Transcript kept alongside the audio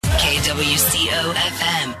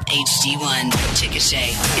WCO-FM HD1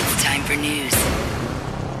 Chickasha. It's time for news.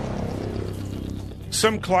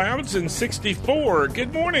 Some clouds and 64.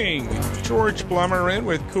 Good morning. George Blummer in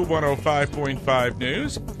with KOOL 105.5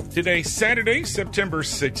 News. Today, Saturday, September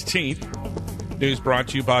 16th. News brought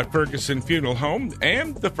to you by Ferguson Funeral Home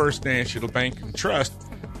and the First National Bank and Trust.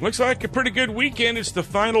 Looks like a pretty good weekend. It's the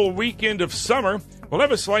final weekend of summer. We'll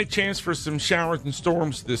have a slight chance for some showers and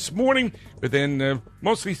storms this morning, but then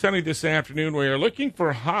mostly sunny this afternoon. We are looking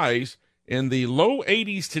for highs in the low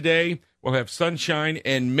 80s today. We'll have sunshine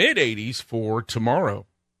and mid-80s for tomorrow.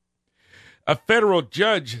 A federal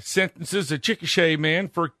judge sentences a Chickasha man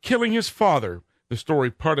for killing his father. The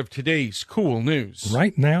story part of today's KOOL News.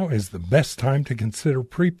 Right now is the best time to consider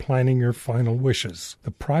pre-planning your final wishes.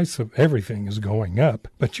 The price of everything is going up,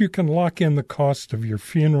 but you can lock in the cost of your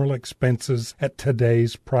funeral expenses at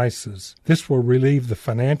today's prices. This will relieve the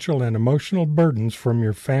financial and emotional burdens from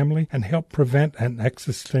your family and help prevent an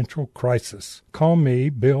existential crisis. Call me,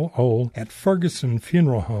 Bill Ohl, at Ferguson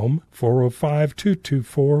Funeral Home,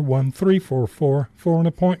 405-224-1344 for an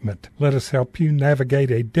appointment. Let us help you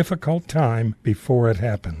navigate a difficult time before it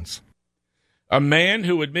happens. A man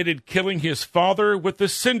who admitted killing his father with a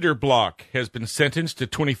cinder block has been sentenced to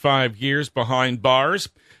 25 years behind bars.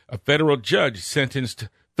 A federal judge sentenced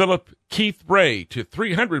Philip Keith Ray to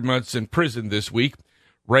 300 months in prison this week.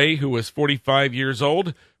 Ray, who was 45 years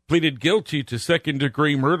old, pleaded guilty to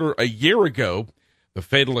second-degree murder a year ago. The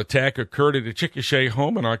fatal attack occurred at a Chickasha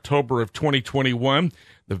home in October of 2021.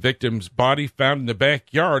 The victim's body found in the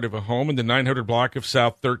backyard of a home in the 900 block of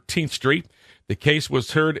South 13th Street. The case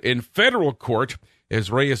was heard in federal court as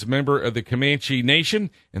Ray is a member of the Comanche Nation,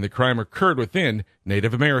 and the crime occurred within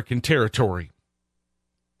Native American territory.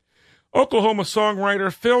 Oklahoma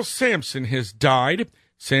songwriter Phil Sampson has died.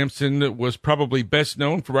 Sampson was probably best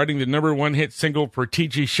known for writing the #1 hit single for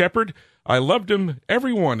T.G. Shepherd, I Loved Him,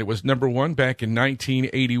 Everyone. It was #1 back in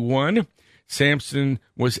 1981. Sampson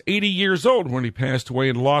was 80 years old when he passed away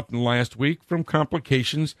in Lawton last week from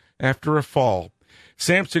complications after a fall.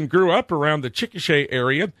 Sampson grew up around the Chickasha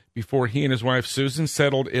area before he and his wife Susan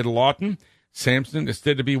settled in Lawton. Sampson is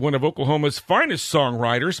said to be one of Oklahoma's finest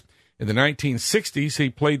songwriters. In the 1960s, he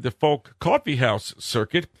played the folk coffeehouse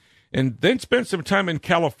circuit and then spent some time in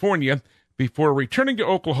California before returning to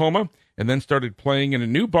Oklahoma and then started playing in a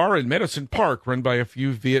new bar in Medicine Park run by a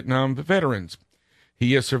few Vietnam veterans.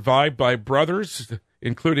 He is survived by brothers,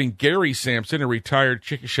 including Gary Sampson, a retired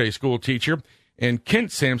Chickasha school teacher, and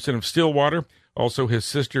Kent Sampson of Stillwater, also his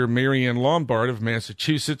sister Marianne Lombard of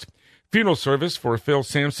Massachusetts. Funeral service for Phil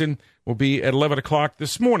Sampson will be at 11 o'clock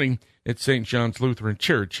this morning at St. John's Lutheran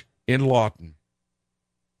Church in Lawton.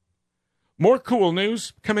 More KOOL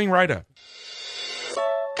news coming right up.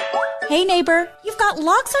 Hey neighbor, you've got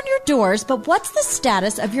locks on your doors, but what's the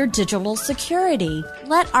status of your digital security?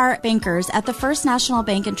 Let our bankers at the First National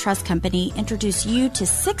Bank and Trust Company introduce you to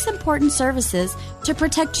 6 important services to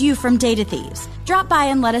protect you from data thieves. Drop by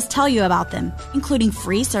and let us tell you about them, including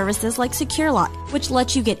free services like SecureLock, which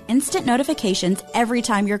lets you get instant notifications every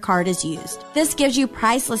time your card is used. This gives you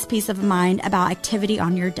priceless peace of mind about activity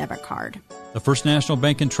on your debit card. The First National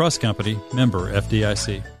Bank and Trust Company, member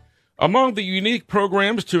FDIC. Among the unique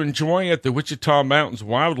programs to enjoy at the Wichita Mountains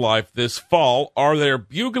Wildlife this fall are their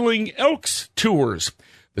Bugling Elks tours.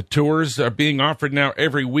 The tours are being offered now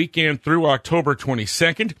every weekend through October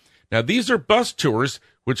 22nd. Now, these are bus tours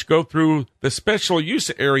which go through the special use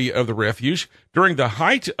area of the refuge during the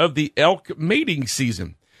height of the elk mating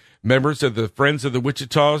season. Members of the Friends of the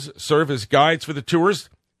Wichitas serve as guides for the tours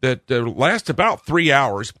that last about 3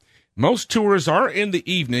 hours. Most tours are in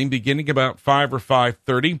the evening, beginning about 5 or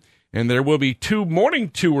 5:30. And there will be 2 morning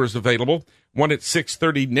tours available, one at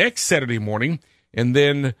 6:30 next Saturday morning, and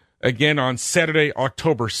then again on Saturday,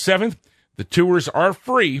 October 7th. The tours are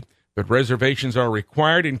free, but reservations are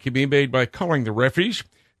required and can be made by calling the refuge.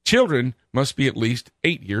 Children must be at least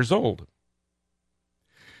 8 years old.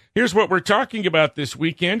 Here's what we're talking about this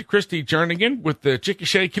weekend. Christy Jernigan with the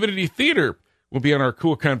Chickasha Community Theater will be on our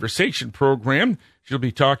KOOL Conversation program. She'll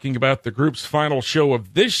be talking about the group's final show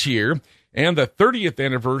of this year and the 30th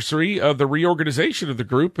anniversary of the reorganization of the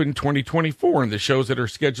group in 2024 and the shows that are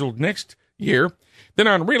scheduled next year. Then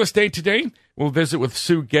on Real Estate Today, we'll visit with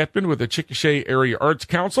Sue Getman with the Chickasha Area Arts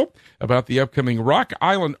Council about the upcoming Rock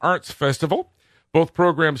Island Arts Festival. Both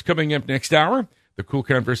programs coming up next hour. The KOOL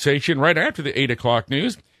Conversation right after the 8 o'clock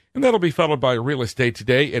news, and that'll be followed by Real Estate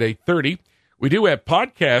Today at 8:30. We do have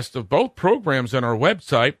podcasts of both programs on our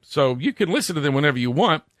website, so you can listen to them whenever you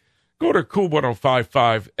want. Go to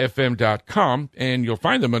KOOL1055fm.com, and you'll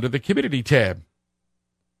find them under the Community tab.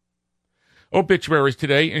 Obituaries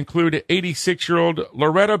today include 86-year-old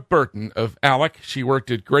Loretta Burton of Alec. She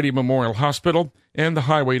worked at Grady Memorial Hospital and the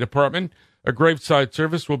Highway Department. A graveside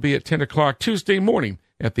service will be at 10 o'clock Tuesday morning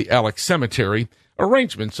at the Alec Cemetery.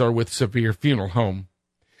 Arrangements are with Sevier Funeral Home.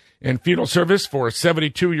 And funeral service for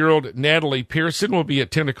 72-year-old Natalie Pearson will be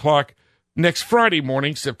at 10 o'clock next Friday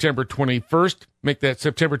morning, September 21st. Make that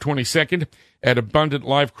September 22nd at Abundant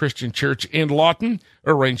Life Christian Church in Lawton.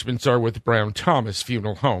 Arrangements are with Brown Thomas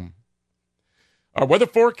Funeral Home. Our weather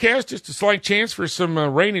forecast, just a slight chance for some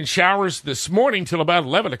rain and showers this morning till about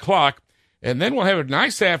 11 o'clock. And then we'll have a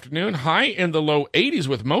nice afternoon, high in the low 80s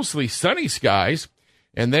with mostly sunny skies.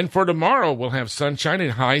 And then for tomorrow, we'll have sunshine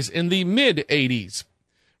and highs in the mid-80s.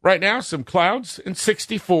 Right now, some clouds and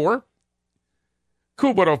 64.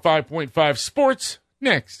 KOOL 105.5 Sports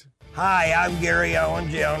next. Hi, I'm Gary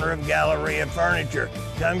Owens, the owner of Galleria Furniture.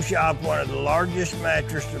 Come shop one of the largest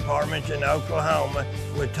mattress departments in Oklahoma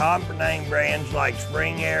with top name brands like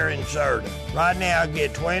Spring Air and Serta. Right now,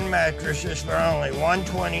 get twin mattresses for only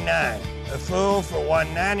 $129, a full for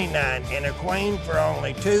 $199, and a queen for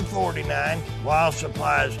only $249 while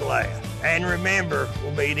supplies last. And remember,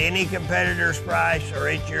 we'll beat any competitor's price or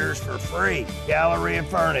it's yours for free. Galleria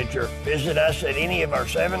Furniture. Visit us at any of our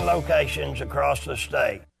 7 locations across the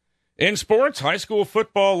state. In sports, high school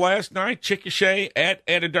football last night, Chickasha at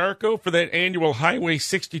Anadarko for that annual Highway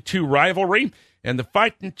 62 rivalry. And the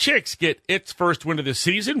Fightin' Chicks get its first win of the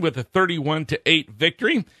season with a 31-8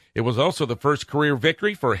 victory. It was also the first career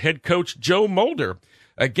victory for head coach Joe Mulder.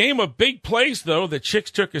 A game of big plays, though. The Chicks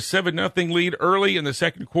took a 7-0 lead early in the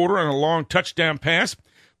second quarter on a long touchdown pass.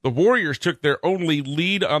 The Warriors took their only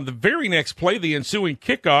lead on the very next play, the ensuing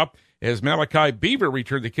kickoff, as Malachi Beaver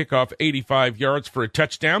returned the kickoff 85 yards for a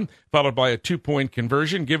touchdown, followed by a 2-point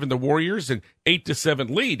conversion, giving the Warriors an 8-7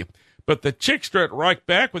 lead. But the Chicks struck right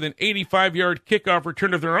back with an 85-yard kickoff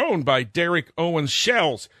return of their own by Derek Owens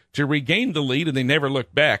Shells to regain the lead, and they never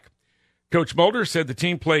looked back. Coach Mulder said the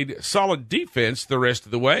team played solid defense the rest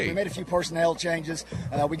of the way. We made a few personnel changes.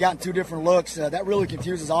 We got 2 different looks. That really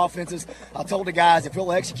confuses offenses. I told the guys, if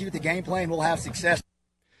we'll execute the game plan, we'll have success.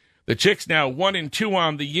 The Chicks now 1-2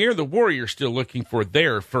 on the year. The Warriors still looking for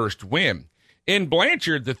their first win. In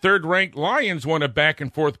Blanchard, the third-ranked Lions won a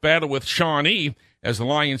back-and-forth battle with Shawnee as the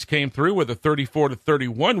Lions came through with a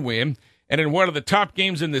 34-31 win. And in one of the top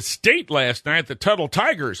games in the state last night, the Tuttle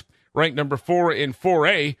Tigers, ranked number 4 in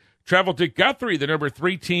 4A, traveled to Guthrie, the number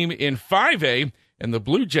 3 team in 5A, and the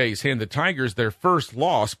Blue Jays hand the Tigers their first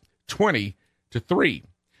loss, 20-3.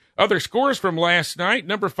 Other scores from last night,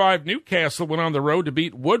 number 5 Newcastle went on the road to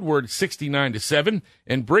beat Woodward 69-7,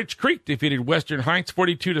 and Bridge Creek defeated Western Heights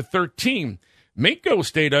 42-13. Minko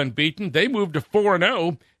stayed unbeaten. They moved to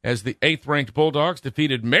 4-0 as the 8th-ranked Bulldogs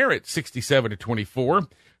defeated Merritt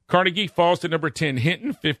 67-24. Carnegie falls to number 10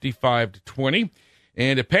 Hinton 55-20.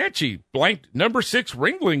 And Apache blanked number 6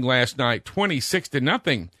 Ringling last night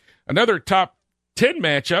 26-0. Another top 10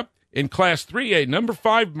 matchup in Class 3A, number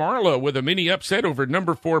 5 Marlow with a mini upset over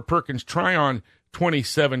number 4 Perkins Tryon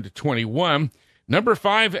 27-21. Number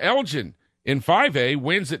 5 Elgin in 5A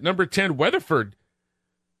wins at number 10 Weatherford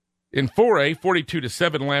in 4A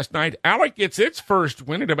 42-7 last night. Alec gets its first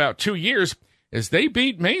win in about 2 years as they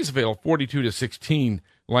beat Maysville 42-16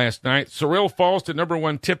 last night. Sorrel falls to number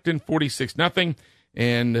 1 Tipton 46-0.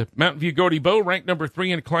 And Mountain View Gody Bow, ranked number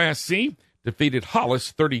 3 in Class C, defeated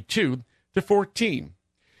Hollis 32-14.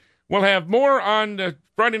 We'll have more on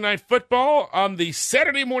Friday Night Football on the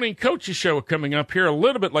Saturday Morning Coaches Show coming up here a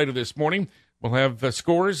little bit later this morning. We'll have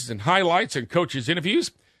scores and highlights and coaches'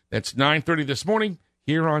 interviews. That's 9:30 this morning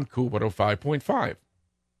here on KOOL 105.5.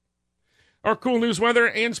 Our KOOL news, weather,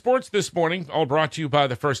 and sports this morning, all brought to you by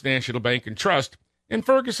the First National Bank and Trust and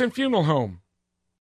Ferguson Funeral Home.